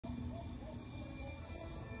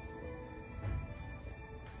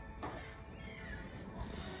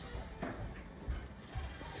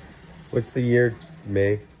What's the year,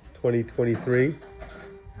 May? 2023?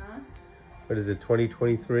 Huh? What is it,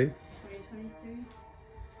 2023? 2023?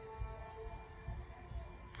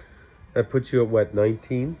 That puts you at what,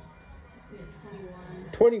 19?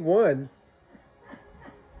 21. 21?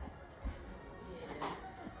 Yeah.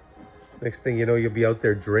 Next thing you know, you'll be out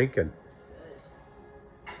there drinking.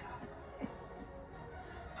 Good.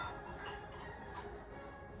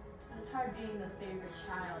 It's hard being the favorite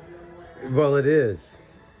child. You know, whatever. Well, it is.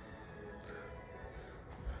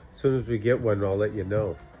 As soon as we get one, I'll let you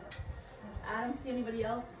know. I don't see anybody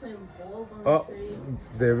else playing bowls on Oh, the tree.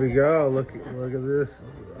 there we go. Look at this.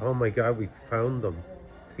 Oh my God, we found them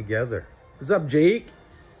together. What's up, Jake?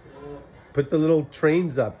 Put the little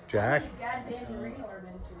trains up, Jack. How many goddamn marine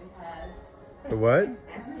ornaments do we have? The what?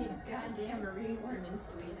 How many goddamn marine ornaments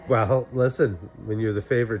do we have? Well, listen, when you're the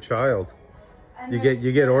favorite child, And you where's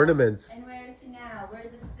get he now? ornaments. And where is he now? Where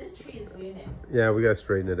is this? This tree is leaning. Yeah, we gotta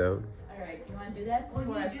straighten it out. All right, you want to do that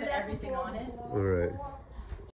before I put everything on it? All right.